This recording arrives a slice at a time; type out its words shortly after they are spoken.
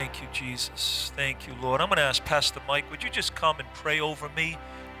Jesus. Thank you, Lord. I'm going to ask Pastor Mike, would you just come and pray over me,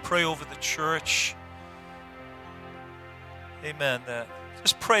 pray over the church? Amen.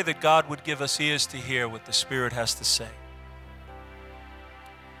 Just pray that God would give us ears to hear what the Spirit has to say.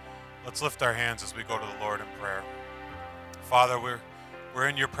 Let's lift our hands as we go to the Lord in prayer. Father, we're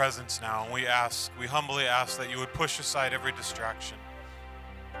in your presence now, and we humbly ask that you would push aside every distraction.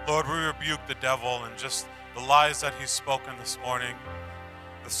 Lord, we rebuke the devil and just the lies that he's spoken this morning,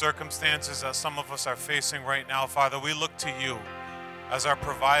 the circumstances that some of us are facing right now. Father, we look to you as our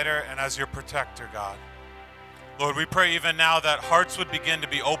provider and as your protector, God. Lord, we pray even now that hearts would begin to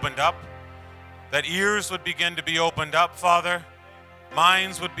be opened up, that ears would begin to be opened up, Father.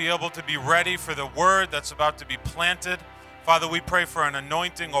 Minds would be able to be ready for the word that's about to be planted. Father, we pray for an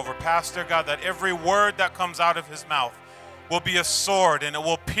anointing over Pastor, God, that every word that comes out of his mouth will be a sword and it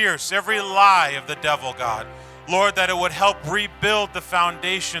will pierce every lie of the devil, God. Lord, that it would help rebuild the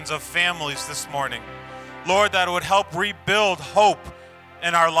foundations of families this morning. Lord, that it would help rebuild hope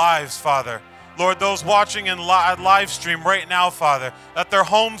in our lives, Father. Lord, those watching in live stream right now, Father, that their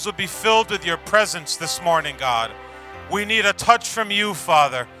homes would be filled with your presence this morning, God. We need a touch from you,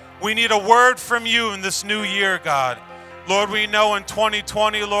 Father. We need a word from you in this new year, God. Lord, we know in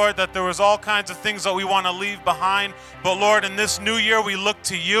 2020, Lord, that there was all kinds of things that we want to leave behind. But Lord, in this new year, we look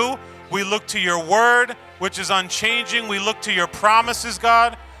to you. We look to your word, which is unchanging. We look to your promises,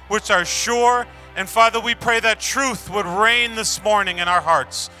 God, which are sure. And Father, we pray that truth would reign this morning in our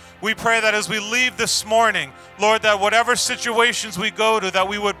hearts. We pray that as we leave this morning, Lord, that whatever situations we go to, that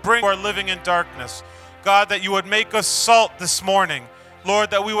we would bring our living in darkness. God, that you would make us salt this morning.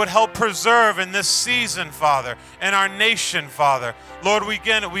 Lord, that we would help preserve in this season, Father, and our nation, Father. Lord, we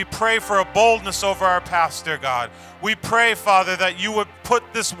pray for a boldness over our pastor, God. We pray, Father, that you would put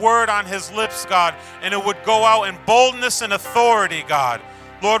this word on his lips, God, and it would go out in boldness and authority, God.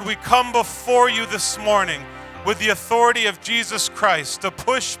 Lord, we come before you this morning with the authority of Jesus Christ to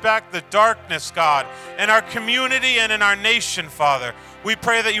push back the darkness, God, in our community and in our nation, Father. We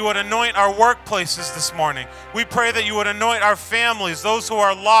pray that you would anoint our workplaces this morning. We pray that you would anoint our families, those who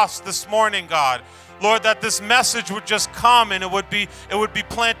are lost this morning, God. Lord, that this message would just come and it would be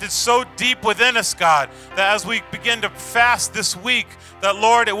planted so deep within us, God, that as we begin to fast this week, that,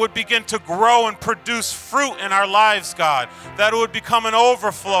 Lord, it would begin to grow and produce fruit in our lives, God, that it would become an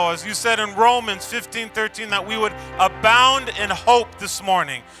overflow, as you said in Romans 15:13, that we would abound in hope this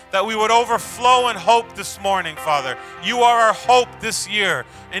morning, that we would overflow in hope this morning, Father. You are our hope this year,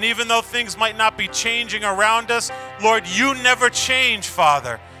 and even though things might not be changing around us, Lord, you never change,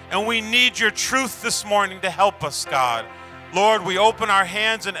 Father, and we need your truth this morning to help us, God. Lord, we open our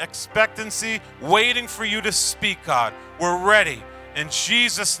hands in expectancy, waiting for you to speak, God. We're ready. In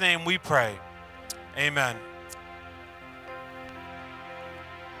Jesus' name we pray. Amen.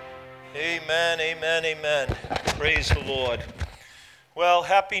 Amen, amen, amen. Praise the Lord. Well,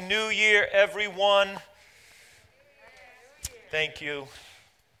 Happy New Year, everyone. Thank you.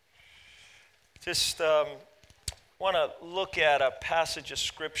 Just want to look at a passage of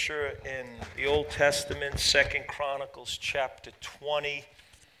Scripture in the Old Testament, 2 Chronicles chapter 20.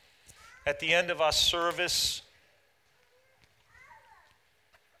 At the end of our service,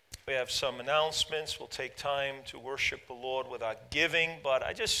 we have some announcements. We'll take time to worship the Lord with our giving, but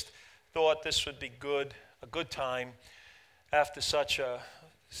I just thought this would be a good time after such a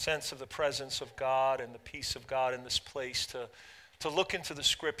sense of the presence of God and the peace of God in this place to look into the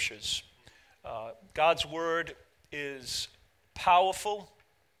Scriptures. God's Word is powerful.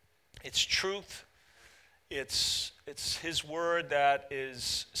 It's truth. It's His Word that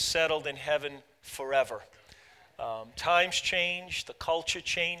is settled in heaven forever. Times change, the culture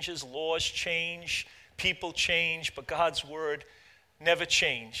changes, laws change, people change, but God's Word never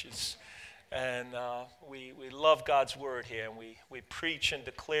changes. And we love God's Word here, and we preach and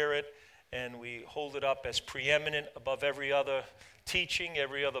declare it, and we hold it up as preeminent above every other teaching,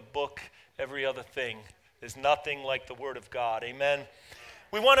 every other book, every other thing. There's nothing like the Word of God. Amen.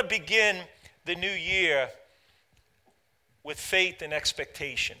 We want to begin the new year with faith and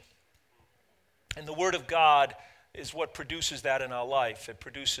expectation. And the Word of God is what produces that in our life. It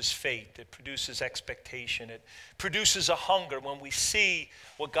produces faith. It produces expectation. It produces a hunger when we see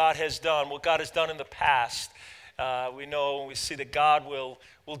what God has done in the past. We know, we see that God will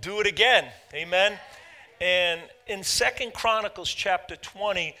do it again. Amen. And in 2 Chronicles chapter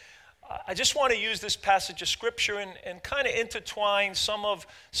 20, I just want to use this passage of Scripture and kind of intertwine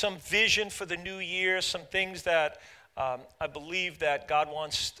some vision for the new year, some things that I believe that God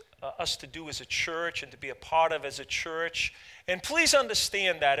wants us to do as a church and to be a part of as a church. And please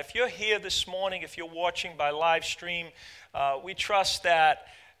understand that if you're here this morning, if you're watching by live stream, we trust that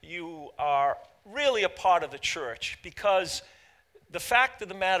you are really a part of the church, because the fact of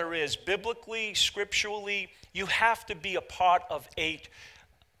the matter is, biblically, scripturally, you have to be a part of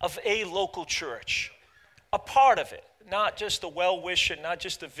a local church, a part of it, not just a well-wisher, not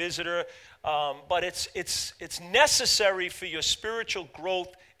just a visitor, but it's necessary for your spiritual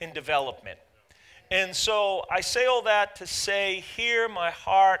growth and development. And so I say all that to say, hear my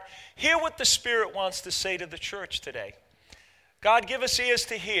heart, hear what the Spirit wants to say to the church today. God, give us ears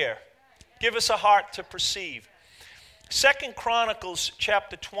to hear. Give us a heart to perceive. 2 Chronicles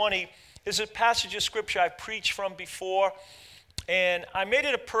chapter 20 is a passage of scripture I've preached from before, and I made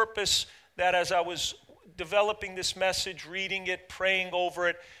it a purpose that as I was developing this message, reading it, praying over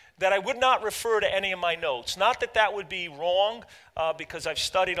it, that I would not refer to any of my notes. Not that that would be wrong, because I've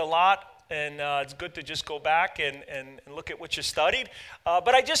studied a lot, and it's good to just go back and look at what you studied.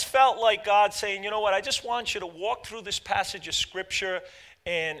 But I just felt like God saying, you know what, I just want you to walk through this passage of scripture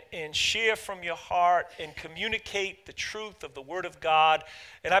and share from your heart and communicate the truth of the Word of God.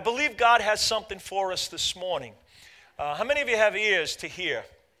 And I believe God has something for us this morning. How many of you have ears to hear?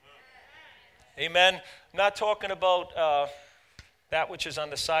 Amen. I'm not talking about that which is on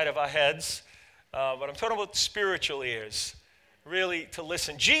the side of our heads, but I'm talking about spiritual ears, really to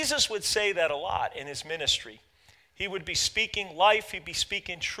listen. Jesus would say that a lot in his ministry. He would be speaking life, he'd be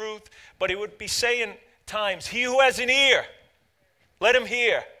speaking truth, but he would be saying times, he who has an ear, let him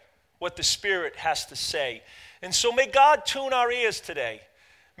hear what the Spirit has to say. And so may God tune our ears today.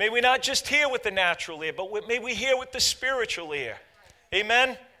 May we not just hear with the natural ear, but may we hear with the spiritual ear.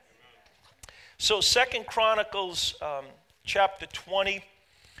 Amen? So 2 Chronicles chapter 20,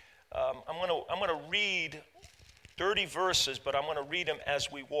 I'm going to read 30 verses, but I'm going to read them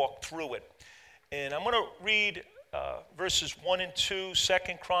as we walk through it. And I'm going to read verses 1 and 2, 2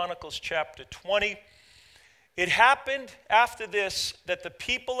 Chronicles chapter 20. It happened after this that the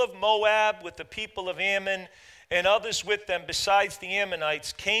people of Moab with the people of Ammon and others with them besides the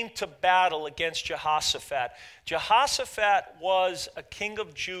Ammonites came to battle against Jehoshaphat. Jehoshaphat was a king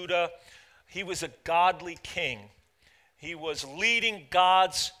of Judah. He was a godly king. He was leading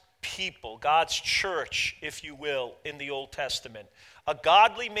God's people, God's church, if you will, in the Old Testament. A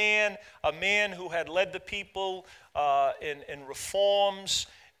godly man, a man who had led the people in reforms,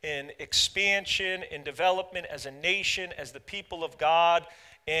 in expansion, in development as a nation, as the people of God.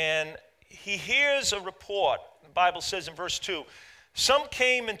 And he hears a report. The Bible says in verse 2, some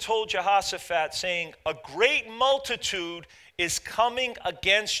came and told Jehoshaphat, saying, a great multitude is coming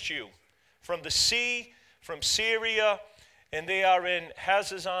against you from the sea, from Syria, and they are in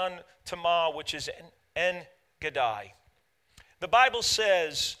Hazazon Tamar, which is En-Gedi. The Bible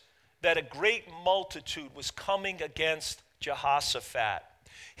says that a great multitude was coming against Jehoshaphat.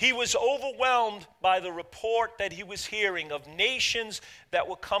 He was overwhelmed by the report that he was hearing of nations that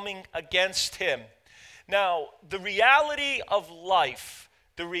were coming against him. Now, the reality of life,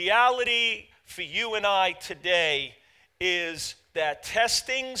 the reality for you and I today is that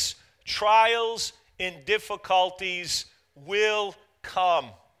testings, trials, and difficulties will come.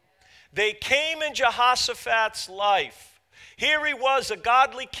 They came in Jehoshaphat's life. Here he was, a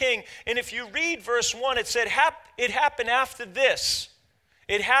godly king. And if you read verse 1, it said, it happened after this.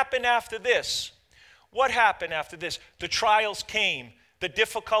 It happened after this. What happened after this? The trials came. The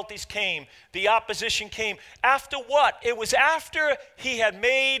difficulties came. The opposition came. After what? It was after he had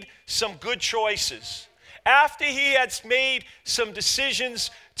made some good choices. After he had made some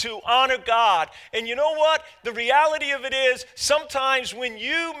decisions to honor God. And you know what? The reality of it is, sometimes when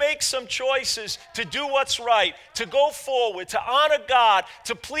you make some choices to do what's right, to go forward, to honor God,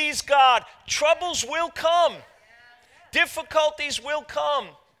 to please God, troubles will come. Difficulties will come.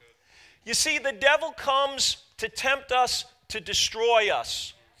 You see, the devil comes to tempt us, to destroy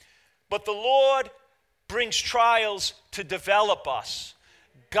us. But the Lord brings trials to develop us.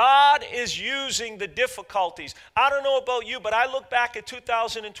 God is using the difficulties. I don't know about you, but I look back at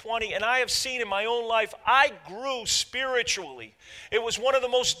 2020 and I have seen in my own life, I grew spiritually. It was one of the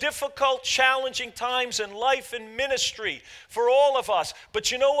most difficult, challenging times in life and ministry for all of us.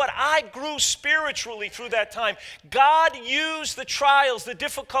 But you know what? I grew spiritually through that time. God used the trials, the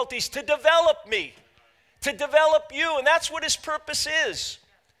difficulties to develop me, to develop you, and that's what his purpose is.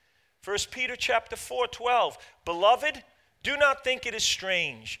 1 Peter chapter 4:12, beloved, do not think it is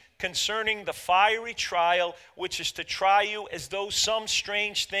strange concerning the fiery trial which is to try you as though some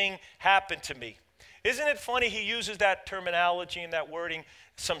strange thing happened to me. Isn't it funny he uses that terminology and that wording,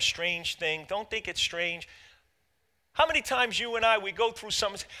 some strange thing? Don't think it's strange. How many times you and I, we go through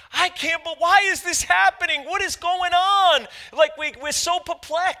something, I can't, but why is this happening? What is going on? Like we're so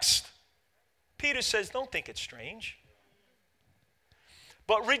perplexed. Peter says, don't think it's strange.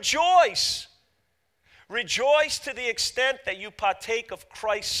 But rejoice. Rejoice to the extent that you partake of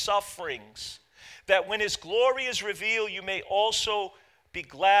Christ's sufferings, that when his glory is revealed, you may also be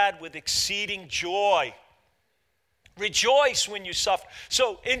glad with exceeding joy. Rejoice when you suffer.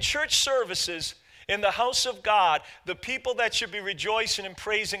 So in church services, in the house of God, the people that should be rejoicing and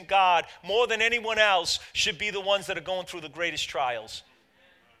praising God more than anyone else should be the ones that are going through the greatest trials.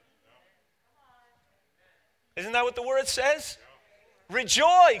 Isn't that what the word says?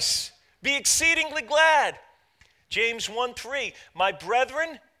 Rejoice. Be exceedingly glad. James 1:3, my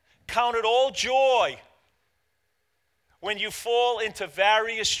brethren, count it all joy when you fall into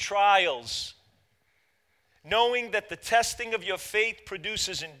various trials, knowing that the testing of your faith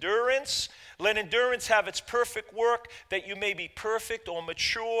produces endurance. Let endurance have its perfect work, that you may be perfect or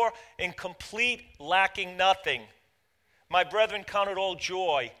mature and complete, lacking nothing. My brethren, count it all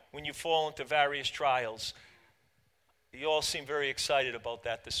joy when you fall into various trials. You all seem very excited about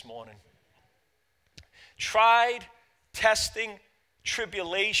that this morning. Tried, testing,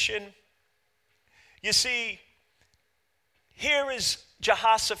 tribulation. You see, here is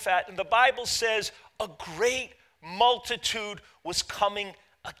Jehoshaphat, and the Bible says a great multitude was coming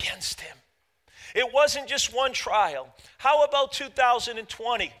against him. It wasn't just one trial. How about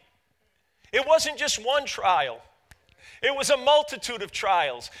 2020? It wasn't just one trial. It was a multitude of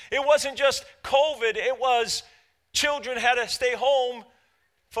trials. It wasn't just COVID. It was children had to stay home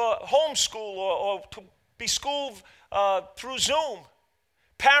for homeschool or to be schooled through Zoom.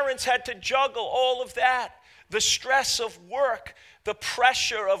 Parents had to juggle all of that. The stress of work, the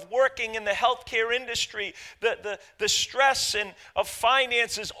pressure of working in the healthcare industry, the stress of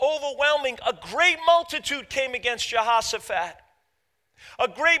finances, overwhelming. A great multitude came against Jehoshaphat. A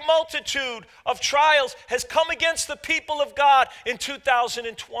great multitude of trials has come against the people of God in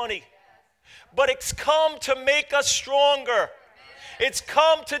 2020. But it's come to make us stronger. It's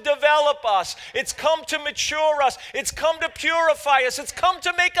come to develop us. It's come to mature us. It's come to purify us. It's come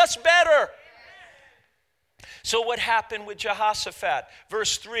to make us better. So what happened with Jehoshaphat?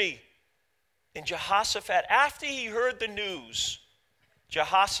 Verse 3. And Jehoshaphat, after he heard the news,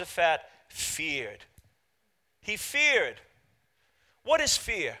 Jehoshaphat feared. He feared. What is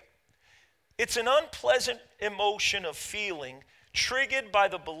fear? It's an unpleasant emotion of feeling triggered by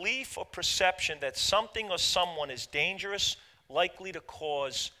the belief or perception that something or someone is dangerous, likely to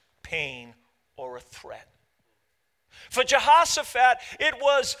cause pain or a threat. For Jehoshaphat, it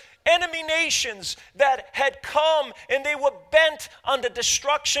was enemy nations that had come and they were bent on the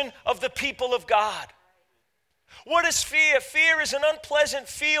destruction of the people of God. What is fear? Fear is an unpleasant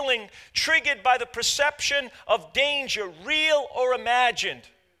feeling triggered by the perception of danger, real or imagined.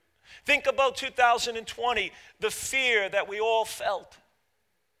 Think about 2020, the fear that we all felt.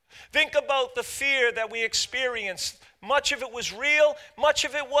 Think about the fear that we experienced. Much of it was real, much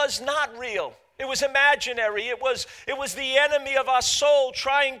of it was not real. It was imaginary. It was the enemy of our soul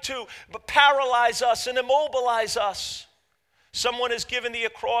trying to paralyze us and immobilize us. Someone has given the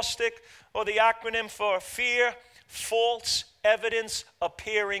acrostic or the acronym for fear: false evidence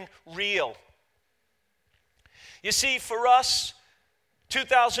appearing real. You see, for us,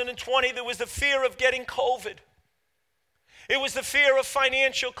 2020, there was the fear of getting COVID. It was the fear of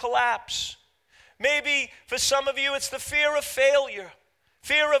financial collapse. Maybe for some of you, it's the fear of failure,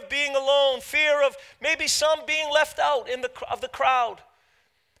 fear of being alone, fear of maybe some being left out of the crowd,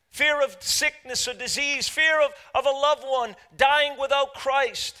 fear of sickness or disease, fear of a loved one dying without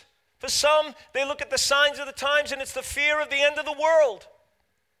Christ. For some, they look at the signs of the times and it's the fear of the end of the world.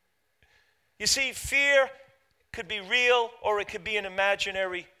 You see, fear could be real or it could be an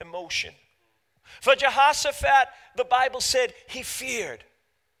imaginary emotion. For Jehoshaphat, the Bible said he feared.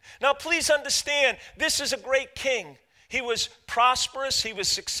 Now please understand, this is a great king. He was prosperous, he was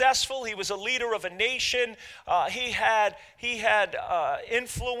successful, he was a leader of a nation. He had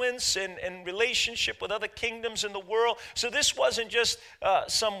influence and relationship with other kingdoms in the world. So this wasn't just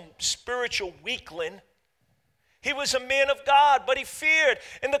some spiritual weakling. He was a man of God, but he feared.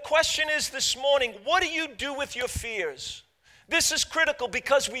 And the question is this morning, what do you do with your fears? This is critical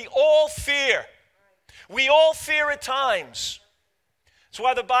because we all fear. We all fear at times. That's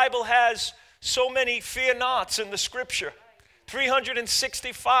why the Bible has so many fear nots in the scripture.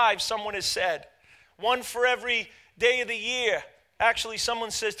 365, someone has said. One for every day of the year. Actually,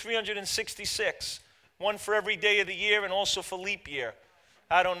 someone says 366. One for every day of the year and also for leap year.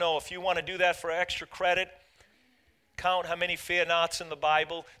 I don't know if you want to do that for extra credit. Count how many fear nots in the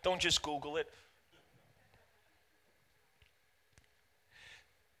Bible. Don't just Google it.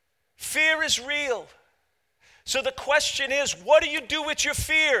 Fear is real. So the question is, what do you do with your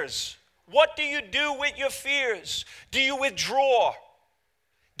fears? What do you do with your fears? Do you withdraw?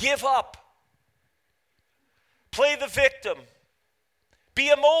 give up. Play the victim. Be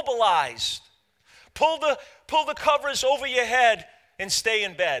immobilized. Pull the covers over your head and stay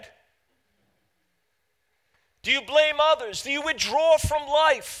in bed. Do you blame others? Do you withdraw from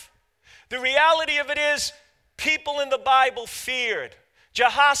life? The reality of it is, people in the Bible feared.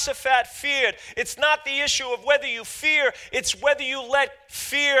 Jehoshaphat feared. It's not the issue of whether you fear, it's whether you let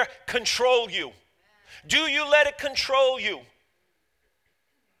fear control you. Do you let it control you?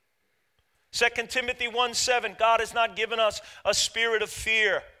 2 Timothy 1:7, God has not given us a spirit of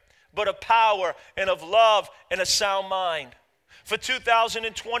fear, but of power and of love and a sound mind. For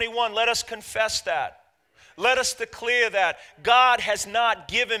 2021, let us confess that. Let us declare that God has not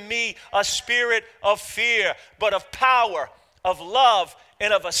given me a spirit of fear, but of power, of love,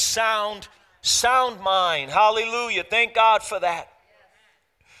 and of a sound mind. Hallelujah. Thank God for that.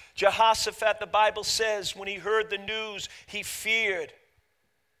 Jehoshaphat, the Bible says, when he heard the news, he feared.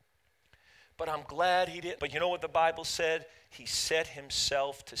 But I'm glad he didn't. But you know what the Bible said? He set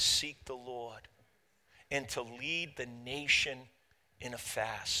himself to seek the Lord and to lead the nation in a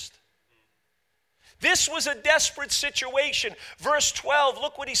fast. This was a desperate situation. Verse 12,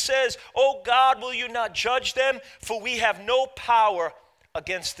 look what he says. "O God, will you not judge them? For we have no power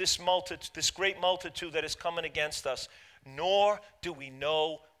against this great multitude that is coming against us, nor do we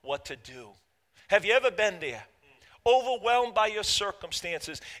know what to do." Have you ever been there? Overwhelmed by your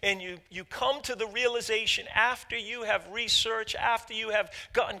circumstances, and you come to the realization after you have researched, after you have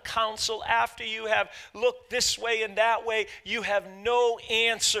gotten counsel, after you have looked this way and that way, you have no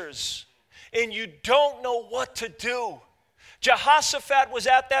answers, and you don't know what to do. Jehoshaphat was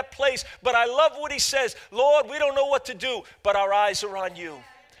at that place, but I love what he says. Lord, we don't know what to do, but our eyes are on you.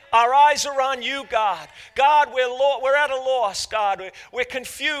 Our eyes are on you, God. God, we're at a loss, God. We're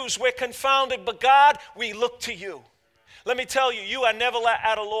confused, we're confounded, but God, we look to you. Let me tell you, you are never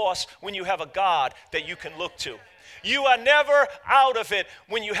at a loss when you have a God that you can look to. You are never out of it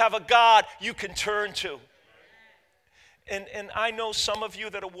when you have a God you can turn to. And I know some of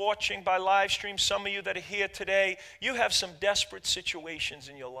you that are watching by live stream, some of you that are here today, you have some desperate situations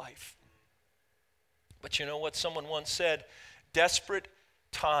in your life. But you know what someone once said? Desperate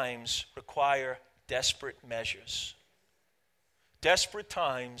times require desperate measures. Desperate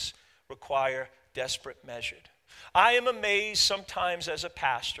times require desperate measures. I am amazed sometimes as a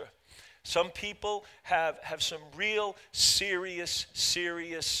pastor. Some people have some real serious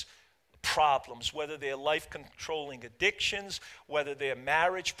problems, whether they're life-controlling addictions, whether they're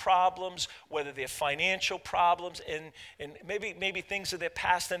marriage problems, whether they're financial problems, and maybe things of their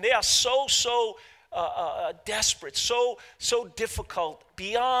past. And they are so desperate, so difficult,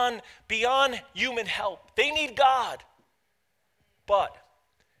 beyond human help. They need God, but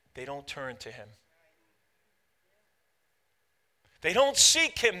they don't turn to him. They don't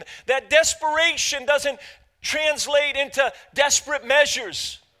seek him. That desperation doesn't translate into desperate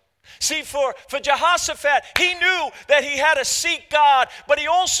measures. See, for Jehoshaphat, he knew that he had to seek God, but he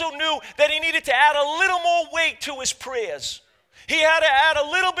also knew that he needed to add a little more weight to his prayers. He had to add a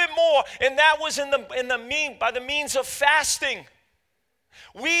little bit more, and that was by the means of fasting.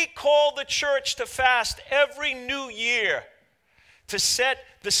 We call the church to fast every new year to set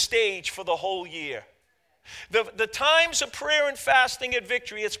the stage for the whole year. The times of prayer and fasting at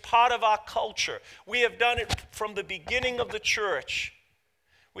Victory, it's part of our culture. We have done it from the beginning of the church.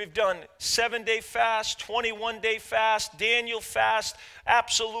 We've done 7-day fast, 21-day fast, Daniel fast,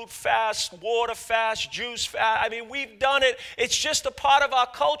 absolute fast, water fast, juice fast. I mean, we've done it. It's just a part of our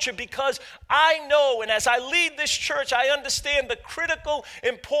culture because I know, and as I lead this church, I understand the critical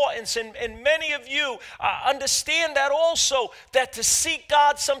importance, and many of you understand that also, that to seek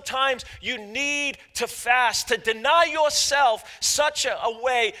God sometimes you need to fast, to deny yourself such a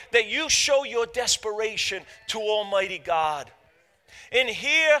way that you show your desperation to Almighty God. And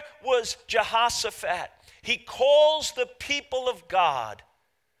here was Jehoshaphat. He calls the people of God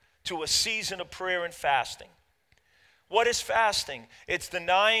to a season of prayer and fasting. What is fasting? It's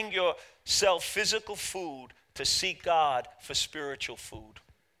denying yourself physical food to seek God for spiritual food.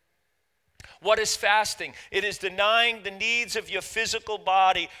 What is fasting? It is denying the needs of your physical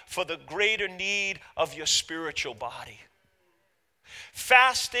body for the greater need of your spiritual body.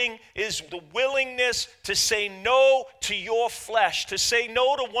 Fasting is the willingness to say no to your flesh, to say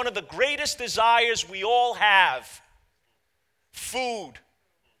no to one of the greatest desires we all have, food.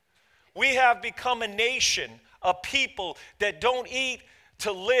 We have become a nation, a people that don't eat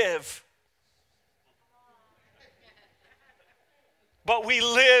to live, but we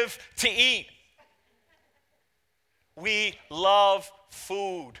live to eat. We love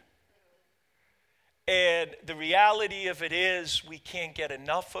food. And the reality of it is we can't get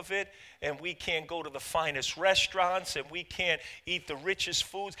enough of it, and we can't go to the finest restaurants, and we can't eat the richest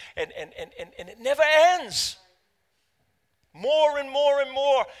foods, and it never ends. More and more and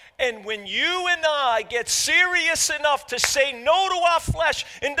more. And when you and I get serious enough to say no to our flesh,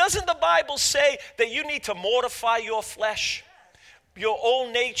 and doesn't the Bible say that you need to mortify your flesh, your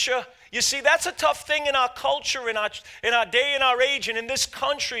old nature? You see, that's a tough thing in our culture, in our day and our age, and in this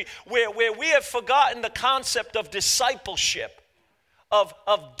country where we have forgotten the concept of discipleship, of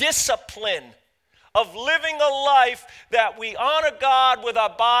discipline, of living a life that we honor God with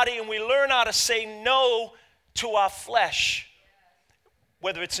our body and we learn how to say no to our flesh,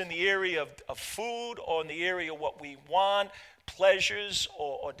 whether it's in the area of food or in the area of what we want, pleasures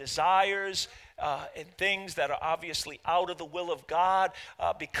or desires, and things that are obviously out of the will of God.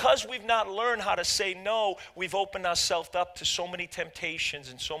 Because we've not learned how to say no, we've opened ourselves up to so many temptations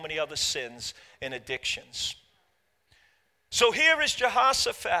and so many other sins and addictions. So here is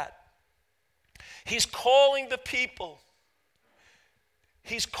Jehoshaphat. He's calling the people.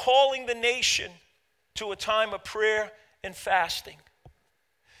 He's calling the nation to a time of prayer and fasting.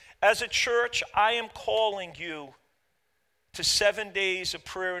 As a church, I am calling you to 7 days of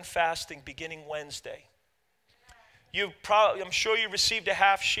prayer and fasting beginning Wednesday. I'm sure you received a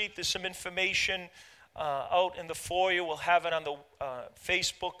half sheet. There's some information out in the foyer. We'll have it on the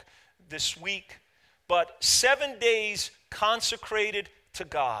Facebook this week. But 7 days consecrated to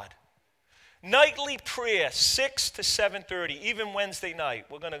God. Nightly prayer, 6 to 7:30, even Wednesday night.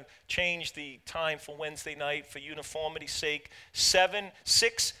 We're going to change the time for Wednesday night for uniformity's sake.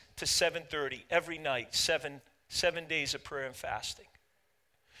 6 to 7:30 every night, 7 days of prayer and fasting.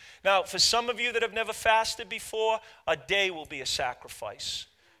 Now, for some of you that have never fasted before, a day will be a sacrifice.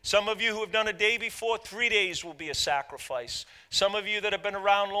 Some of you who have done a day before, 3 days will be a sacrifice. Some of you that have been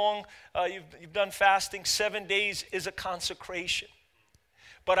around long, you've done fasting, 7 days is a consecration.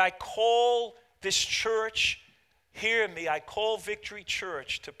 But I call this church, hear me, I call Victory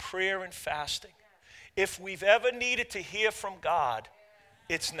Church to prayer and fasting. If we've ever needed to hear from God,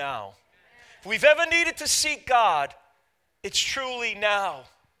 it's now. If we've ever needed to seek God, it's truly now.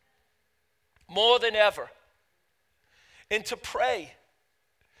 More than ever. And to pray.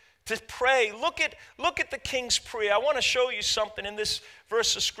 To pray. Look at the King's Prayer. I want to show you something in this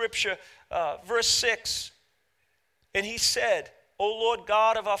verse of Scripture, verse 6. And he said, O Lord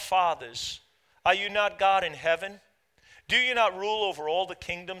God of our fathers, are you not God in heaven? Do you not rule over all the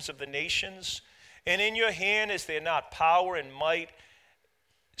kingdoms of the nations? And in your hand is there not power and might,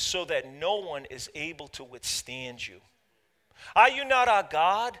 so that no one is able to withstand you? Are you not our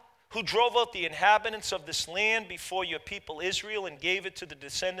God, who drove out the inhabitants of this land before your people Israel and gave it to the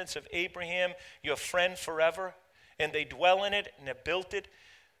descendants of Abraham, your friend forever? And they dwell in it and have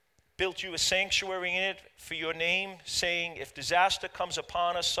built you a sanctuary in it for your name, saying, if disaster comes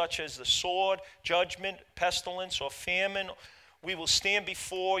upon us, such as the sword, judgment, pestilence, or famine, we will stand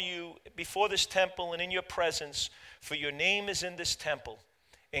before you, before this temple and in your presence, for your name is in this temple,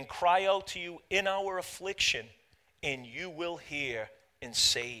 and cry out to you in our affliction, and you will hear and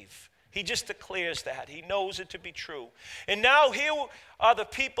save. He just declares that. He knows it to be true. And now here are the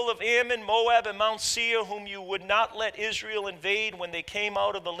people of Ammon, Moab, and Mount Seir, whom you would not let Israel invade when they came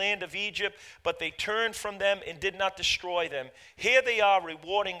out of the land of Egypt, but they turned from them and did not destroy them. Here they are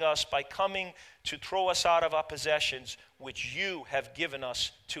rewarding us by coming to throw us out of our possessions, which you have given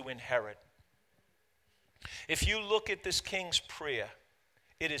us to inherit. If you look at this king's prayer,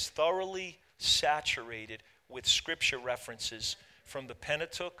 it is thoroughly saturated with scripture references from the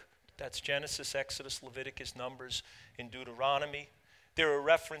Pentateuch. That's Genesis, Exodus, Leviticus, Numbers, and Deuteronomy. There are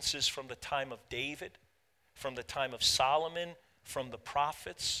references from the time of David, from the time of Solomon, from the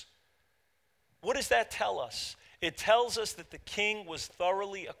prophets. What does that tell us? It tells us that the king was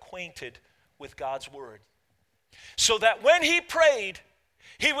thoroughly acquainted with God's word. So that when he prayed,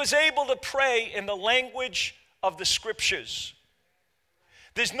 he was able to pray in the language of the scriptures.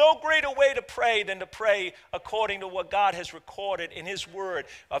 There's no greater way to pray than to pray according to what God has recorded in his word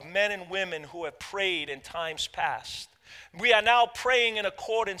of men and women who have prayed in times past. We are now praying in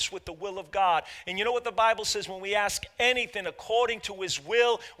accordance with the will of God. And you know what the Bible says? When we ask anything according to his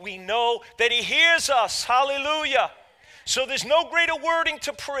will, we know that he hears us. Hallelujah. So there's no greater wording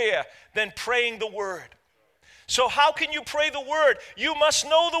to prayer than praying the word. So how can you pray the word? You must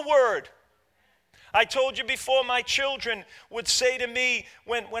know the word. I told you before, my children would say to me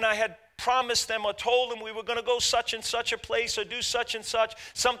when I had promised them or told them we were going to go such and such a place or do such and such,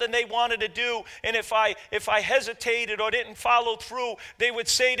 something they wanted to do, and if I hesitated or didn't follow through, they would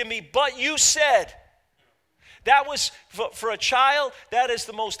say to me, but you said. That was, for a child, that is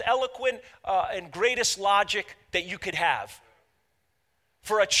the most eloquent and greatest logic that you could have.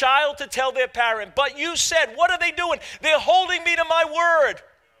 For a child to tell their parent, but you said, what are they doing? They're holding me to my word.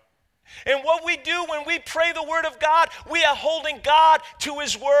 And what we do when we pray the word of God, we are holding God to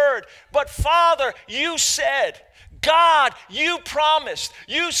his word. But Father, you said, God, you promised.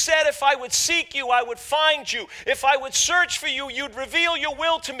 You said if I would seek you, I would find you. If I would search for you, you'd reveal your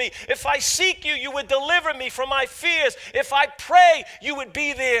will to me. If I seek you, you would deliver me from my fears. If I pray, you would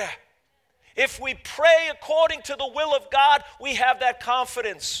be there. If we pray according to the will of God, we have that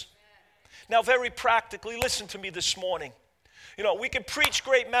confidence. Now, very practically, listen to me this morning. You know, we can preach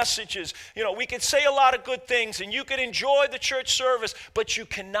great messages. You know, we can say a lot of good things, and you can enjoy the church service, but you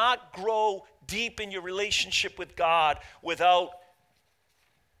cannot grow deep in your relationship with God without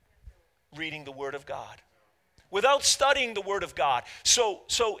reading the Word of God, without studying the Word of God. So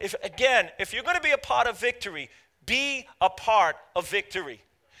if you're going to be a part of Victory, be a part of Victory.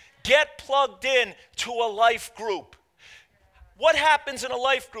 Get plugged in to a life group. What happens in a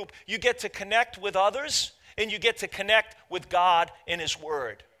life group? You get to connect with others, and you get to connect with God in his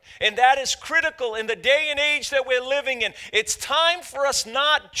word. And that is critical in the day and age that we're living in. It's time for us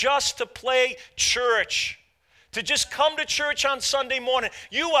not just to play church, to just come to church on Sunday morning.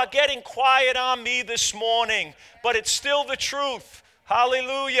 You are getting quiet on me this morning, but it's still the truth.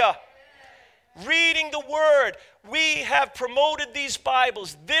 Hallelujah. Reading the word. We have promoted these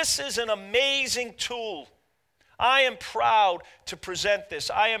Bibles. This is an amazing tool. I am proud to present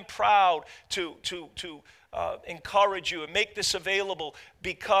this. I am proud to encourage you and make this available,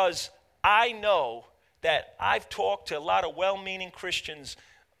 because I know that I've talked to a lot of well-meaning Christians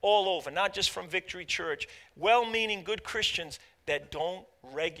all over, not just from Victory Church, well-meaning good Christians that don't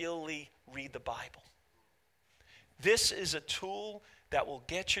regularly read the Bible. This is a tool that will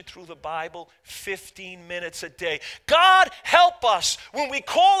get you through the Bible 15 minutes a day. God help us when we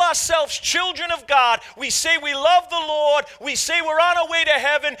call ourselves children of God. We say we love the Lord. We say we're on our way to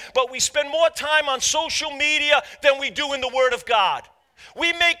heaven, but we spend more time on social media than we do in the Word of God.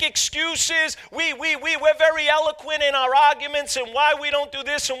 We make excuses. We're very eloquent in our arguments and why we don't do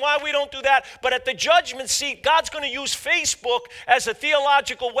this and why we don't do that. But at the judgment seat, God's going to use Facebook as a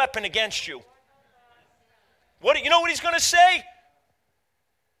theological weapon against you. You know what he's going to say?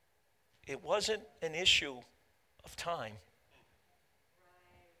 It wasn't an issue of time.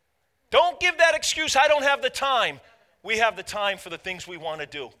 Don't give that excuse, I don't have the time. We have the time for the things we want to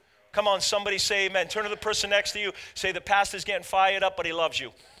do. Come on, somebody say amen. Turn to the person next to you. Say, the pastor's getting fired up, but he loves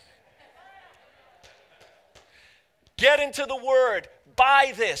you. Get into the word.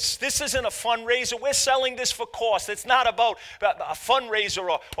 Buy this. This isn't a fundraiser. We're selling this for cost. It's not about a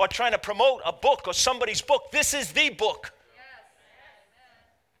fundraiser or trying to promote a book or somebody's book. This is the book.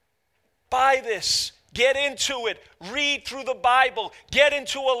 Buy this. Get into it. Read through the Bible. Get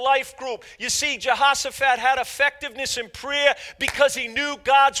into a life group. You see, Jehoshaphat had effectiveness in prayer because he knew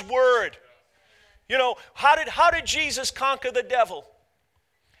God's word. You know, how did Jesus conquer the devil?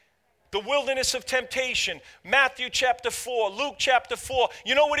 The wilderness of temptation. Matthew chapter 4, Luke chapter 4.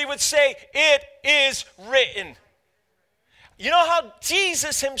 You know what he would say? It is written. You know how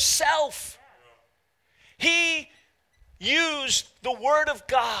Jesus himself, he used the word of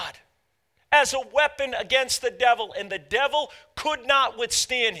God as a weapon against the devil, and the devil could not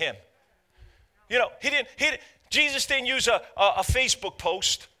withstand him. You know, Jesus didn't use a Facebook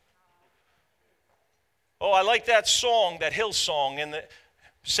post. Oh, I like that song, that Hill song, and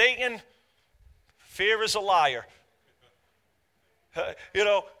Satan, fear is a liar.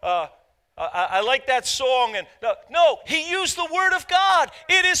 I like that song. And no, he used the word of God.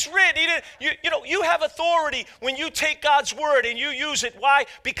 It is written. You have authority when you take God's word and you use it. Why?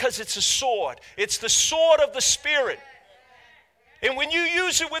 Because it's a sword. It's the sword of the Spirit. And when you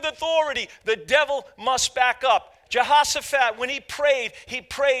use it with authority, the devil must back up. Jehoshaphat, when he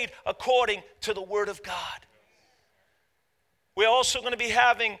prayed according to the word of God. We're also going to be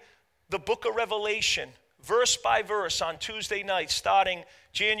having the book of Revelation, verse by verse, on Tuesday night, starting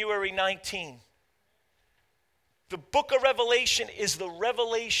January 19. The book of Revelation is the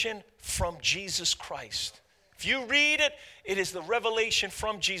revelation from Jesus Christ. If you read it, it is the revelation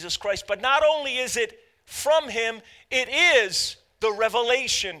from Jesus Christ. But not only is it from him, it is the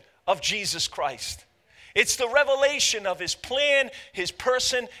revelation of Jesus Christ. It's the revelation of his plan, his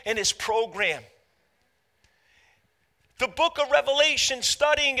person, and his program. The book of Revelation,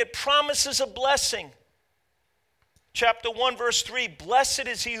 studying it, promises a blessing. Chapter 1, verse 3, blessed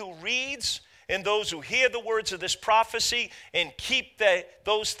is he who reads and those who hear the words of this prophecy and keep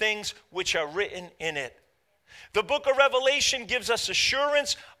those things which are written in it. The book of Revelation gives us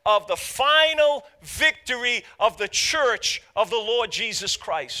assurance of the final victory of the church of the Lord Jesus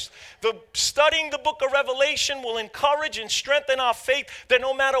Christ. Studying the book of Revelation will encourage and strengthen our faith that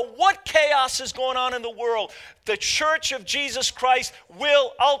no matter what chaos is going on in the world, the church of Jesus Christ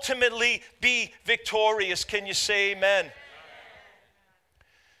will ultimately be victorious. Can you say amen?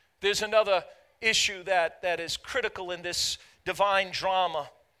 There's another issue that is critical in this divine drama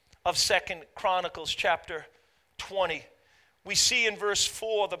of 2 Chronicles chapter 20. We see in verse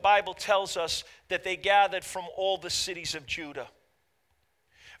 4, the Bible tells us that they gathered from all the cities of Judah.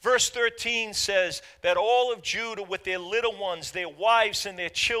 Verse 13 says that all of Judah with their little ones, their wives and their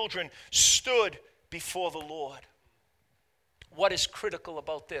children stood before the Lord. What is critical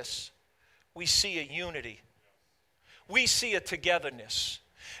about this? We see a unity. We see a togetherness.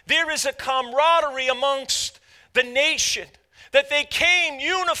 There is a camaraderie amongst the nation, that they came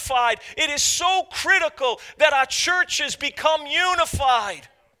unified. It is so critical that our churches become unified.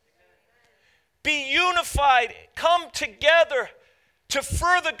 Be unified. Come together to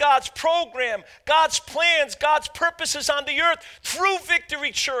further God's program, God's plans, God's purposes on the earth through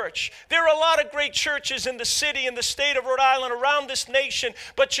Victory Church. There are a lot of great churches in the city, in the state of Rhode Island, around this nation.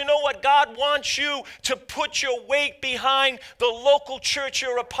 But you know what? God wants you to put your weight behind the local church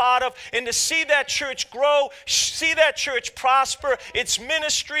you're a part of and to see that church grow, see that church prosper, its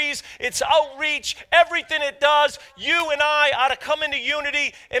ministries, its outreach, everything it does. You and I ought to come into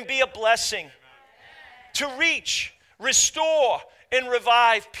unity and be a blessing. To reach, restore, and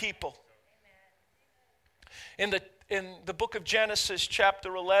revive people. In the book of Genesis,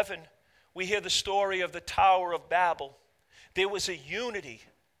 chapter 11, we hear the story of the Tower of Babel. There was a unity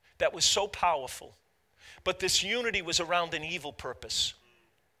that was so powerful, but this unity was around an evil purpose.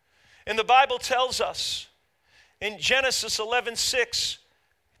 And the Bible tells us in Genesis 11:6,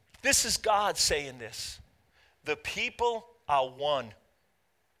 this is God saying this: the people are one.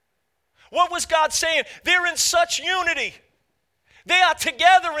 What was God saying? They're in such unity. They are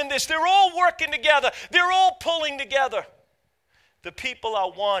together in this. They're all working together. They're all pulling together. The people are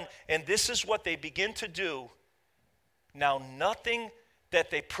one, and this is what they begin to do. Now, nothing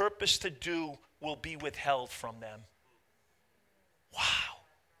that they purpose to do will be withheld from them. Wow.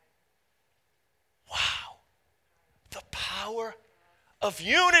 Wow. The power of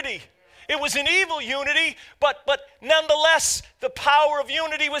unity. It was an evil unity, but nonetheless, the power of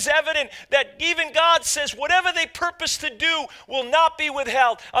unity was evident, that even God says whatever they purpose to do will not be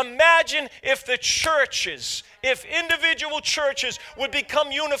withheld. Imagine if the churches, if individual churches would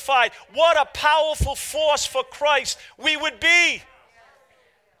become unified, what a powerful force for Christ we would be.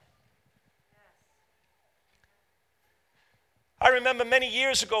 I remember many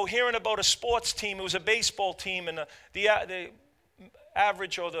years ago hearing about a sports team. It was a baseball team, and the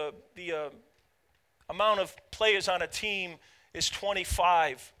average or the amount of players on a team is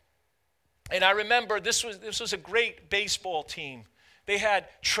 25. And I remember this was a great baseball team. They had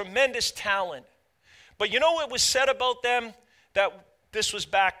tremendous talent. But you know what was said about them? That this was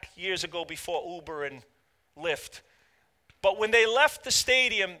back years ago before Uber and Lyft. But when they left the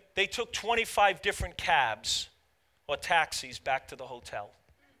stadium, they took 25 different cabs or taxis back to the hotel.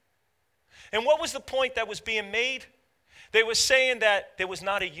 And what was the point that was being made? They were saying that there was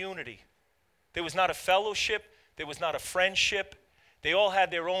not a unity. There was not a fellowship. There was not a friendship. They all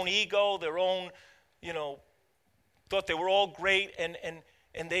had their own ego, their own, thought they were all great. And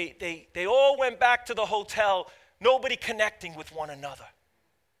they all went back to the hotel, nobody connecting with one another.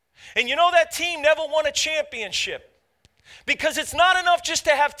 And you know that team never won a championship because it's not enough just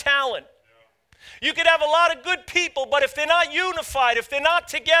to have talent. You could have a lot of good people, but if they're not unified, if they're not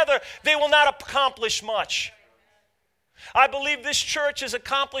together, they will not accomplish much. I believe this church has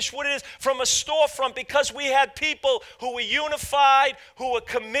accomplished what it is from a storefront because we had people who were unified, who were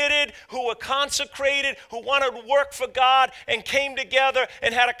committed, who were consecrated, who wanted to work for God and came together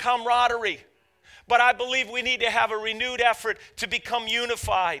and had a camaraderie. But I believe we need to have a renewed effort to become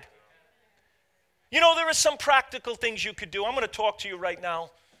unified. There are some practical things you could do. I'm going to talk to you right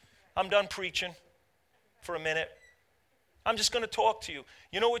now. I'm done preaching for a minute. I'm just going to talk to you.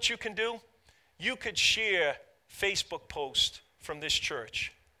 You know what you can do? You could share Facebook post from this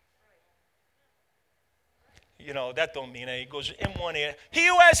church. That don't mean anything. It goes in one ear. He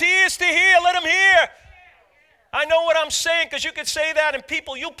who has ears to hear, let him hear. I know what I'm saying, because you could say that, and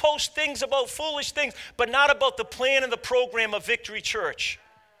people, you post things about foolish things, but not about the plan and the program of Victory Church.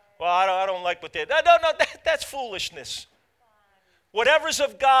 Well, I don't like what they're... No, that's foolishness. Whatever's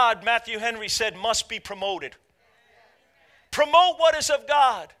of God, Matthew Henry said, must be promoted. Promote what is of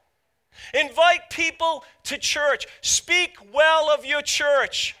God. Invite people to church. Speak well of your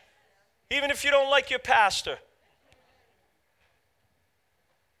church. Even if you don't like your pastor.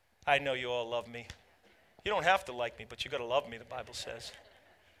 I know you all love me. You don't have to like me, but you got to love me, the Bible says.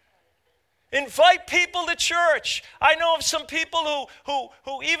 Invite people to church. I know of some people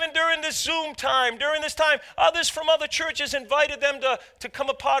who even during this Zoom time, during this time, others from other churches invited them to come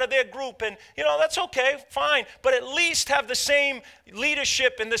a part of their group. And, that's okay, fine. But at least have the same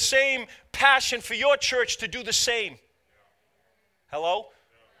leadership and the same passion for your church to do the same. Hello?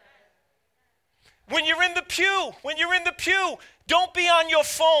 When you're in the pew, don't be on your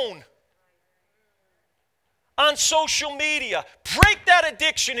phone, on social media. Break that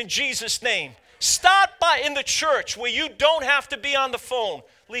addiction in Jesus' name. Start by in the church where you don't have to be on the phone.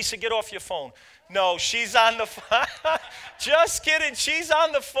 Lisa, get off your phone. No, she's on the phone. Just kidding. She's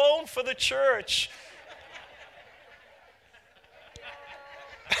on the phone for the church.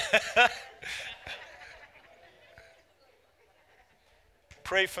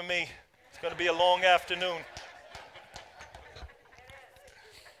 Pray for me. It's going to be a long afternoon.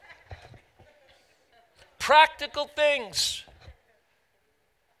 Practical things.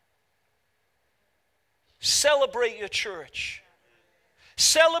 Celebrate your church.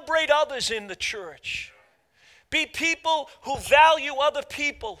 Celebrate others in the church. Be people who value other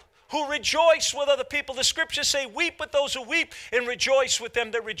people, who rejoice with other people. The scriptures say, weep with those who weep and rejoice with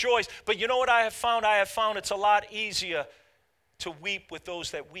them that rejoice. But you know what I have found? I have found it's a lot easier to weep with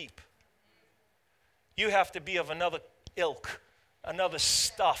those that weep. You have to be of another ilk, another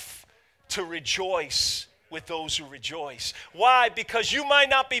stuff to rejoice with those who rejoice. Why? Because you might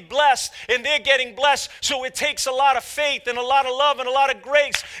not be blessed and they're getting blessed. So it takes a lot of faith and a lot of love and a lot of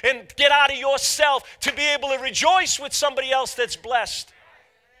grace and get out of yourself to be able to rejoice with somebody else that's blessed.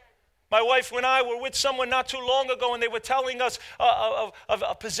 My wife and I were with someone not too long ago, and they were telling us of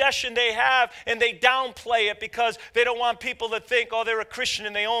a possession they have, and they downplay it because they don't want people to think, oh, they're a Christian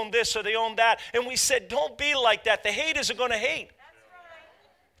and they own this or they own that. And we said, don't be like that. The haters are going to hate.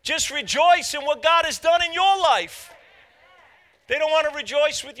 Just rejoice in what God has done in your life. They don't want to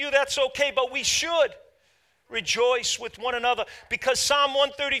rejoice with you, that's okay, but we should rejoice with one another, because Psalm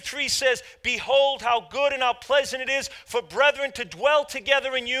 133 says, behold how good and how pleasant it is for brethren to dwell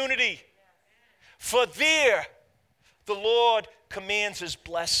together in unity. For there the Lord commands his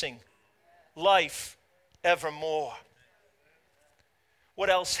blessing, life evermore. What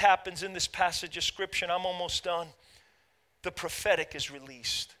else happens in this passage of scripture? I'm almost done. The prophetic is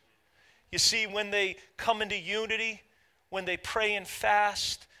released. You see, when they come into unity, when they pray and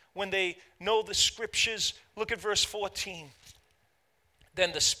fast, when they know the scriptures, look at verse 14.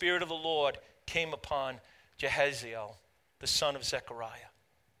 Then the Spirit of the Lord came upon Jehaziel, the son of Zechariah.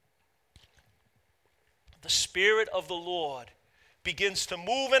 The Spirit of the Lord begins to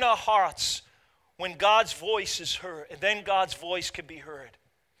move in our hearts when God's voice is heard, and then God's voice can be heard.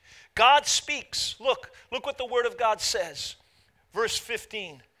 God speaks. Look what the Word of God says. Verse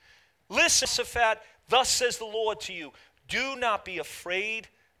 15. Listen, Jehoshaphat, thus says the Lord to you, do not be afraid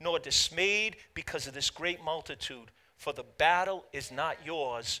nor dismayed because of this great multitude, for the battle is not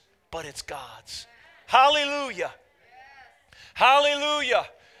yours, but it's God's. Hallelujah. Hallelujah.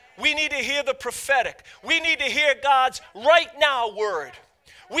 We need to hear the prophetic. We need to hear God's right now word.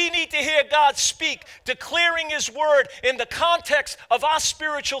 We need to hear God speak, declaring his word in the context of our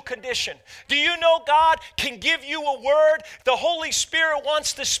spiritual condition. Do you know God can give you a word? The Holy Spirit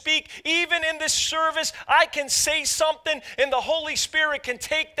wants to speak. Even in this service, I can say something and the Holy Spirit can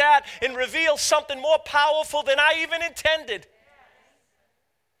take that and reveal something more powerful than I even intended.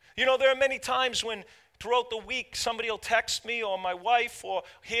 You know, there are many times when throughout the week, somebody will text me or my wife or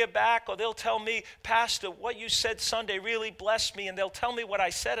hear back, or they'll tell me, Pastor, what you said Sunday really blessed me. And they'll tell me what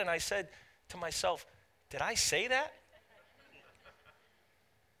I said. And I said to myself, did I say that?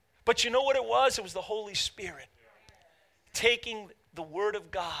 But you know what it was? It was the Holy Spirit taking the word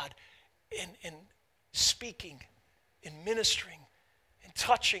of God and speaking and ministering and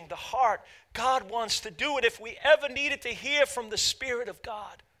touching the heart. God wants to do it if we ever needed to hear from the Spirit of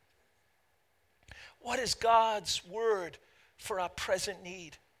God. What is God's word for our present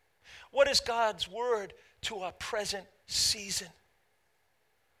need? What is God's word to our present season?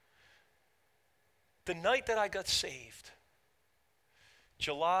 The night that I got saved,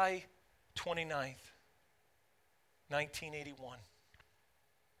 July 29th, 1981,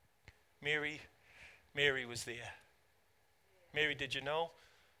 Mary was there. Mary, did you know?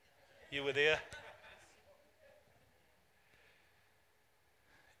 You were there?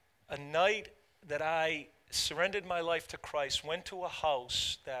 A night that I surrendered my life to Christ, went to a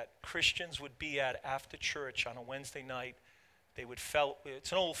house that Christians would be at after church on a Wednesday night. They would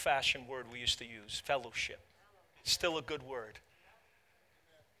it's an old-fashioned word we used to use, fellowship. It's still a good word.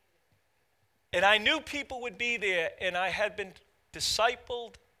 And I knew people would be there, and I had been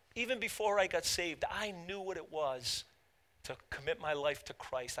discipled even before I got saved. I knew what it was to commit my life to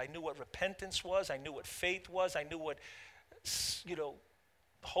Christ. I knew what repentance was. I knew what faith was. I knew what,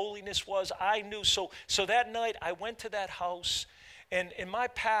 holiness was. I knew. So that night, I went to that house, and in my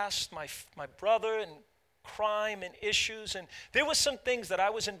past, my brother and crime and issues, and there were some things that I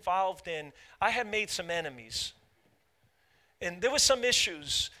was involved in. I had made some enemies. And there were some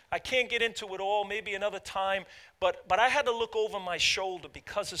issues. I can't get into it all, maybe another time, but I had to look over my shoulder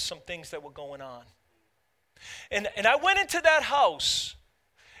because of some things that were going on. And I went into that house,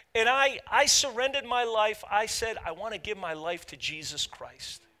 and I surrendered my life. I said, I want to give my life to Jesus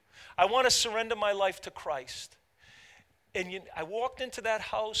Christ. I want to surrender my life to Christ. And I walked into that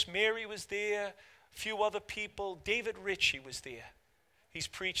house. Mary was there, a few other people. David Ritchie was there. He's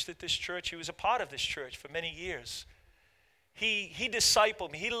preached at this church. He was a part of this church for many years. He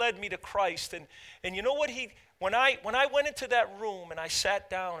discipled me. He led me to Christ. And you know what? When I went into that room and I sat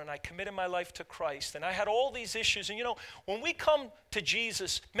down and I committed my life to Christ, and I had all these issues. And when we come to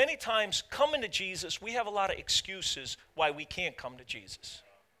Jesus, many times coming to Jesus, we have a lot of excuses why we can't come to Jesus.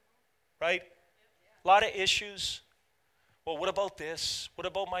 Right? A lot of issues. Well, what about this? What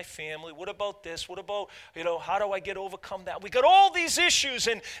about my family? What about this? What about, how do I overcome that? We got all these issues.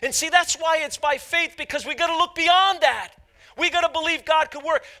 And see, that's why it's by faith, because we got to look beyond that. We got to believe God could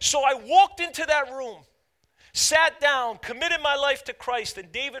work. So I walked into that room, sat down, committed my life to Christ, and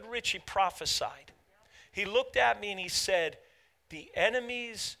David Ritchie prophesied. He looked at me and he said, the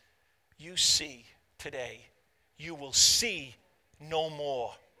enemies you see today, you will see no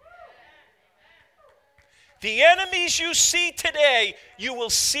more. The enemies you see today, you will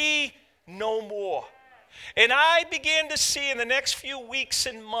see no more. And I began to see in the next few weeks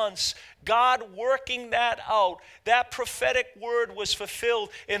and months, God working that out. That prophetic word was fulfilled.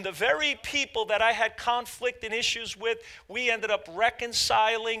 And the very people that I had conflict and issues with, we ended up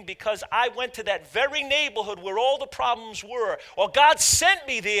reconciling, because I went to that very neighborhood where all the problems were. Or God sent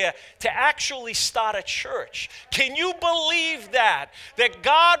me there to actually start a church. Can you believe that? That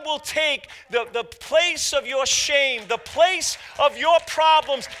God will take the place of your shame, the place of your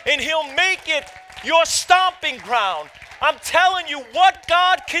problems, and He'll make it your stomping ground. I'm telling you what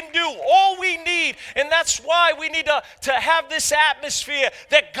God can do, all we need, and that's why we need to have this atmosphere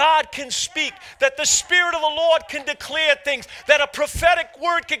that God can speak, that the Spirit of the Lord can declare things, that a prophetic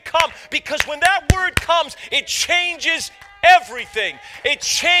word can come, because when that word comes, it changes everything. It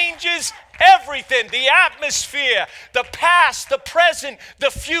changes everything. The atmosphere, the past, the present,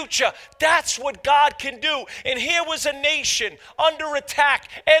 the future. That's what God can do. And here was a nation under attack,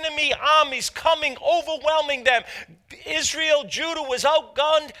 enemy armies coming, overwhelming them. Israel, Judah was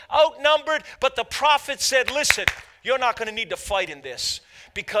outgunned, outnumbered, but the prophet said, listen, you're not going to need to fight in this,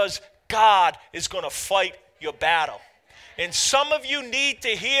 because God is going to fight your battle. And some of you need to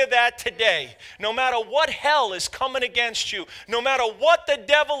hear that today. No matter what hell is coming against you, no matter what the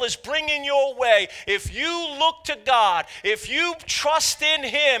devil is bringing your way, if you look to God, if you trust in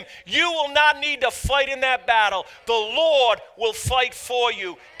Him, you will not need to fight in that battle. The Lord will fight for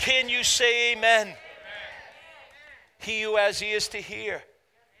you. Can you say amen? Amen. He who has ears to hear,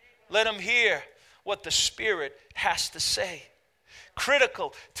 let him hear what the Spirit has to say.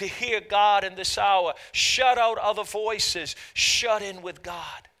 Critical to hear God in this hour. Shut out other voices. Shut in with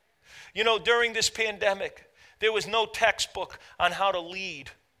God. During this pandemic, there was no textbook on how to lead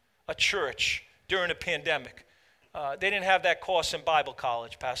a church during a pandemic. They didn't have that course in Bible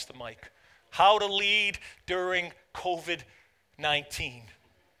college, Pastor Mike. How to lead during COVID-19.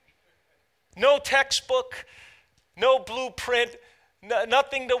 No textbook, no blueprint,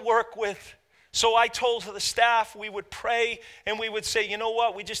 nothing to work with. So I told the staff we would pray and we would say, you know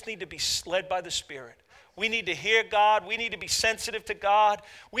what? We just need to be led by the Spirit. We need to hear God. We need to be sensitive to God.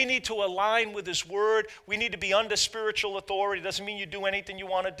 We need to align with His Word. We need to be under spiritual authority. Doesn't mean you do anything you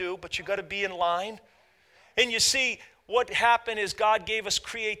want to do, but you got to be in line. And you see, what happened is God gave us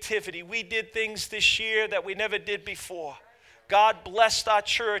creativity. We did things this year that we never did before. God blessed our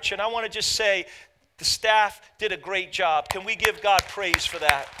church, and I want to just say the staff did a great job. Can we give God praise for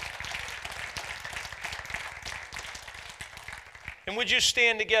that? And would you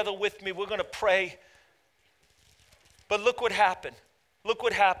stand together with me? We're going to pray. But look what happened. Look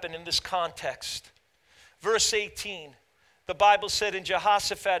what happened in this context. Verse 18, the Bible said, and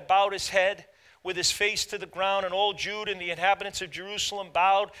Jehoshaphat bowed his head with his face to the ground, and all Judah and the inhabitants of Jerusalem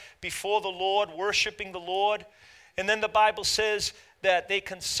bowed before the Lord, worshiping the Lord. And then the Bible says that they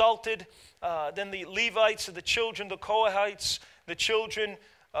consulted, then the Levites and the children, the Kohathites, the children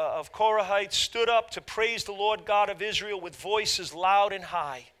of Korahites stood up to praise the Lord God of Israel with voices loud and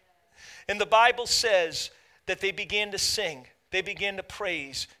high. And the Bible says that they began to sing, they began to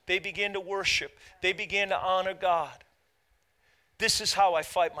praise, they began to worship, they began to honor God. This is how I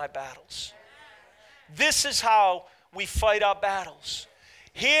fight my battles. This is how we fight our battles.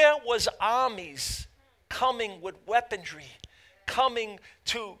 Here was armies coming with weaponry, coming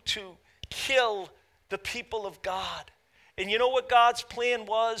to kill the people of God. And you know what God's plan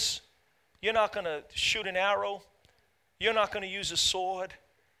was? You're not going to shoot an arrow. You're not going to use a sword,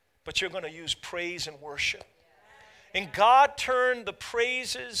 but you're going to use praise and worship. And God turned the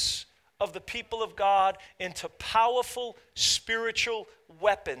praises of the people of God into powerful spiritual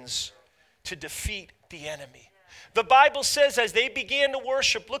weapons to defeat the enemy. The Bible says as they began to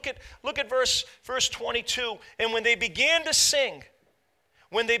worship, look at verse 22, and when they began to sing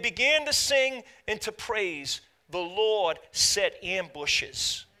and to praise, the Lord set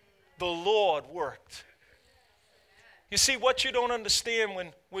ambushes. The Lord worked. You see, what you don't understand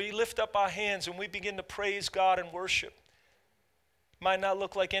when we lift up our hands and we begin to praise God and worship, might not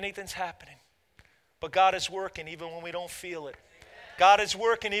look like anything's happening, but God is working even when we don't feel it. God is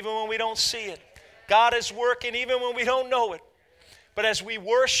working even when we don't see it. God is working even when we don't know it. But as we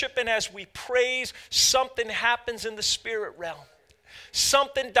worship and as we praise, something happens in the spirit realm.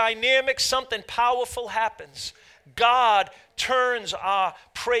 Something dynamic, something powerful happens. God turns our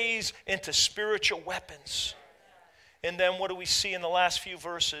praise into spiritual weapons. And then what do we see in the last few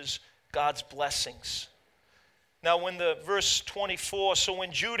verses? God's blessings. Now when the verse 24, so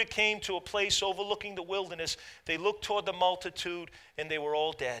when Judah came to a place overlooking the wilderness, they looked toward the multitude and they were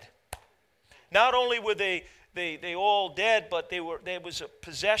all dead. Not only were they all dead, but there was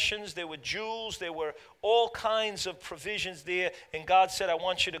possessions, there were jewels, there were all kinds of provisions there. And God said, I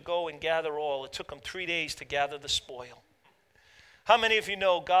want you to go and gather all. It took them 3 days to gather the spoil. How many of you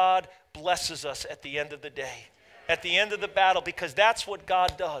know God blesses us at the end of the day? At the end of the battle, because that's what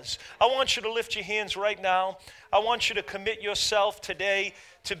God does. I want you to lift your hands right now. I want you to commit yourself today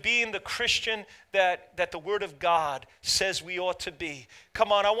to being the Christian that the Word of God says we ought to be.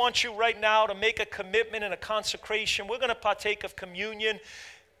 Come on, I want you right now to make a commitment and a consecration. We're going to partake of communion.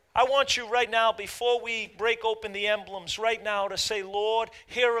 I want you right now, before we break open the emblems, right now to say, Lord,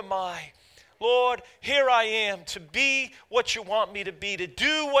 here am I. Lord, here I am to be what you want me to be, to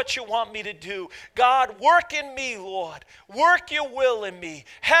do what you want me to do. God, work in me, Lord. Work your will in me.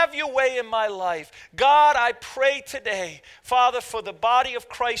 Have your way in my life. God, I pray today, Father, for the body of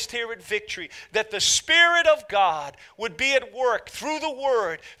Christ here at Victory, that the Spirit of God would be at work through the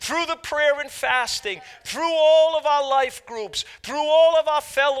Word, through the prayer and fasting, through all of our life groups, through all of our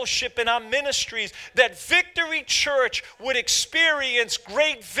fellowship and our ministries, that Victory Church would experience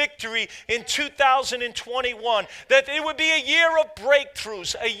great victory in 2021, that it would be a year of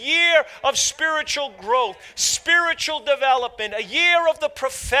breakthroughs, a year of spiritual growth, spiritual development, a year of the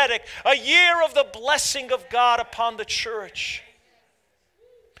prophetic, a year of the blessing of God upon the church.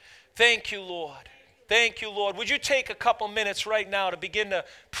 Thank you, Lord. Thank you, Lord. Would you take a couple minutes right now to begin to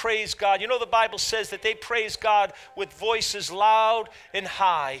praise God? You know the Bible says that they praise God with voices loud and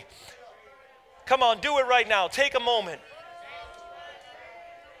high. Come on, do it right now. Take a moment.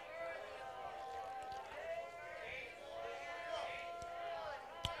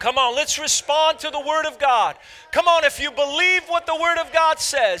 Come on, let's respond to the Word of God. Come on, if you believe what the Word of God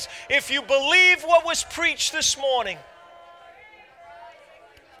says, if you believe what was preached this morning.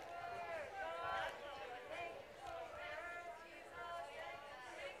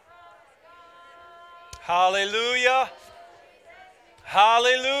 Hallelujah.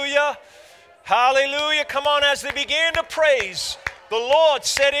 Hallelujah. Hallelujah. Come on, as they began to praise, the Lord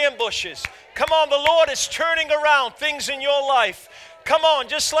set ambushes. Come on, the Lord is turning around things in your life. Come on,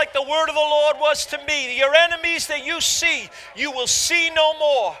 just like the word of the Lord was to me, your enemies that you see, you will see no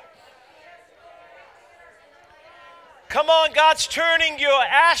more. Come on, God's turning your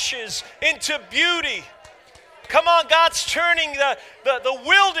ashes into beauty. Come on, God's turning the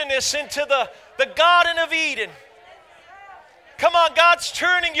wilderness into the Garden of Eden. Come on, God's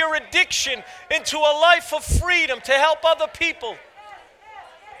turning your addiction into a life of freedom to help other people.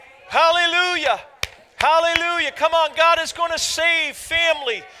 Hallelujah. Hallelujah. Come on, God is going to save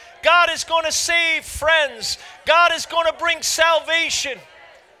family. God is going to save friends. God is going to bring salvation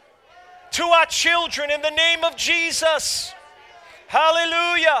to our children in the name of Jesus.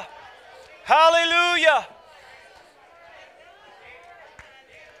 Hallelujah. Hallelujah.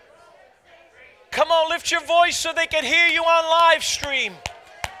 Come on, lift your voice so they can hear you on live stream.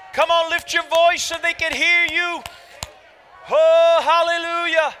 Come on, lift your voice so they can hear you. Oh,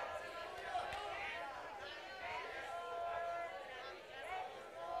 hallelujah.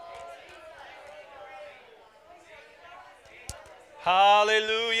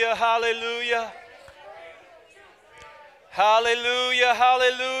 Hallelujah, hallelujah. Hallelujah,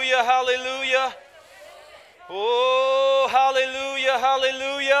 hallelujah, hallelujah. Oh, hallelujah,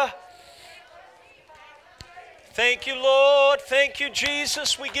 hallelujah. Thank you, Lord. Thank you,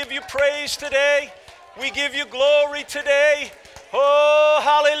 Jesus. We give you praise today. We give you glory today. Oh,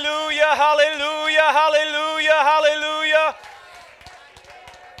 hallelujah, hallelujah, hallelujah, hallelujah.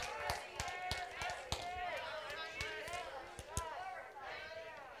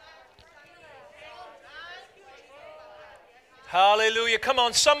 Hallelujah. Come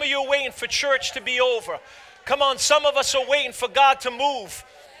on, some of you are waiting for church to be over. Come on, some of us are waiting for God to move.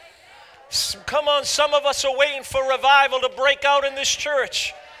 Come on, some of us are waiting for revival to break out in this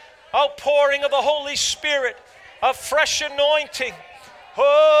church. Outpouring of the Holy Spirit, a fresh anointing.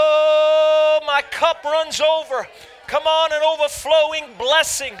 Oh, my cup runs over. Come on, an overflowing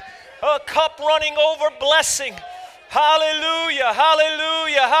blessing. A cup running over blessing. Hallelujah,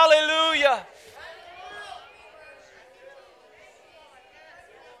 hallelujah, hallelujah.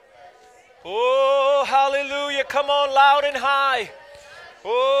 Oh, hallelujah. Come on, loud and high.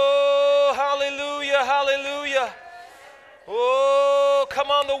 Oh, hallelujah, hallelujah. Oh, come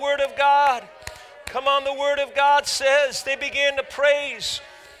on, the Word of God. Come on, the Word of God says they began to praise.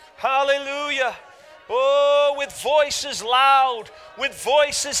 Hallelujah. Oh, with voices loud, with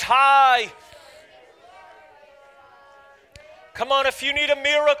voices high. Come on, if you need a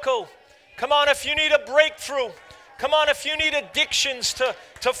miracle. Come on, if you need a breakthrough. Come on, if you need addictions to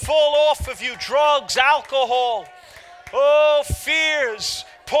fall off of you, drugs, alcohol, oh, fears,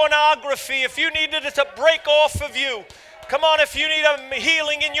 pornography, if you needed it to break off of you. Come on, if you need a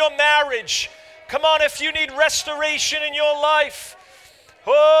healing in your marriage. Come on, if you need restoration in your life.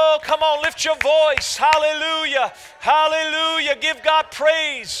 Oh, come on, lift your voice. Hallelujah, hallelujah. Give God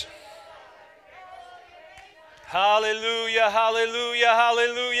praise. Hallelujah, hallelujah,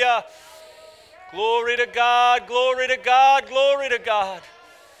 hallelujah. Glory to God, glory to God, glory to God.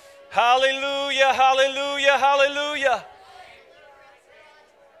 Hallelujah, hallelujah, hallelujah.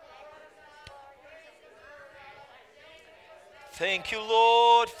 Thank you,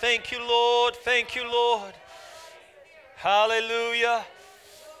 Lord, thank you, Lord, thank you, Lord. Hallelujah,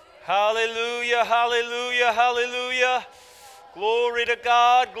 hallelujah, hallelujah, hallelujah. Glory to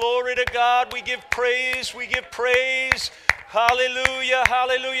God, glory to God. We give praise, we give praise. Hallelujah,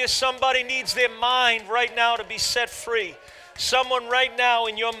 hallelujah. Somebody needs their mind right now to be set free. Someone right now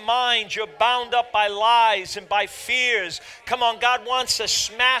in your mind, you're bound up by lies and by fears. Come on, God wants to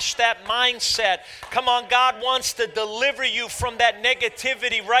smash that mindset. Come on, God wants to deliver you from that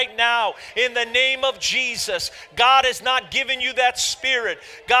negativity right now in the name of Jesus. God has not given you that spirit.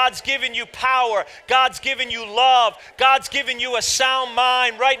 God's given you power. God's given you love. God's given you a sound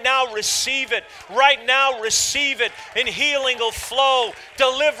mind. Right now, receive it. Right now, receive it. And healing will flow.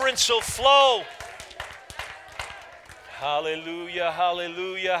 Deliverance will flow. Hallelujah,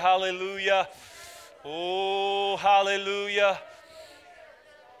 hallelujah, hallelujah. Oh, hallelujah.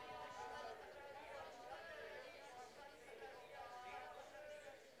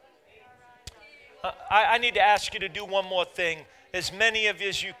 I need to ask you to do one more thing. As many of you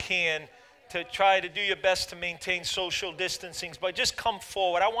as you can, to try to do your best to maintain social distancing, but just come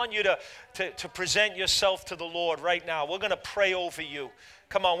forward. I want you to present yourself to the Lord right now. We're going to pray over you.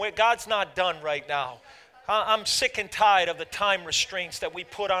 Come on, God's not done right now. I'm sick and tired of the time restraints that we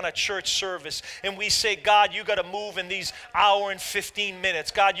put on a church service, and we say, God, you got to move in these hour and 15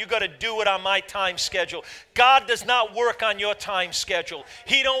 minutes. God, you got to do it on my time schedule. God does not work on your time schedule.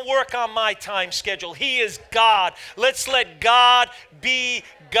 He don't work on my time schedule. He is God. Let's let God be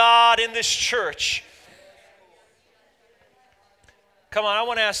God in this church. Come on, I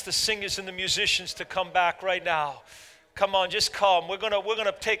want to ask the singers and the musicians to come back right now. Come on, just come. We're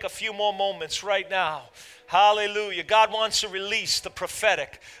gonna take a few more moments right now. Hallelujah. God wants to release the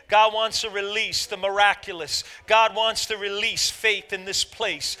prophetic. God wants to release the miraculous. God wants to release faith in this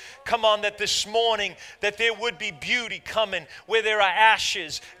place. Come on, that this morning that there would be beauty coming where there are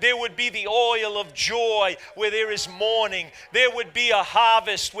ashes. There would be the oil of joy where there is mourning. There would be a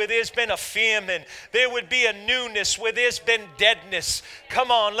harvest where there's been a famine. There would be a newness where there's been deadness. Come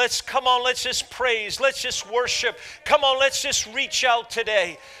on, let's just praise. Let's just worship. Come on, let's just reach out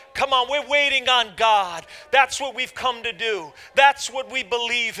today. Come on, we're waiting on God. That's what we've come to do. That's what we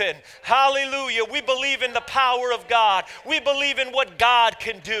believe in. Hallelujah. We believe in the power of God. We believe in what God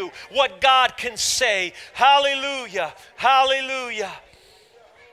can do, what God can say. Hallelujah. Hallelujah.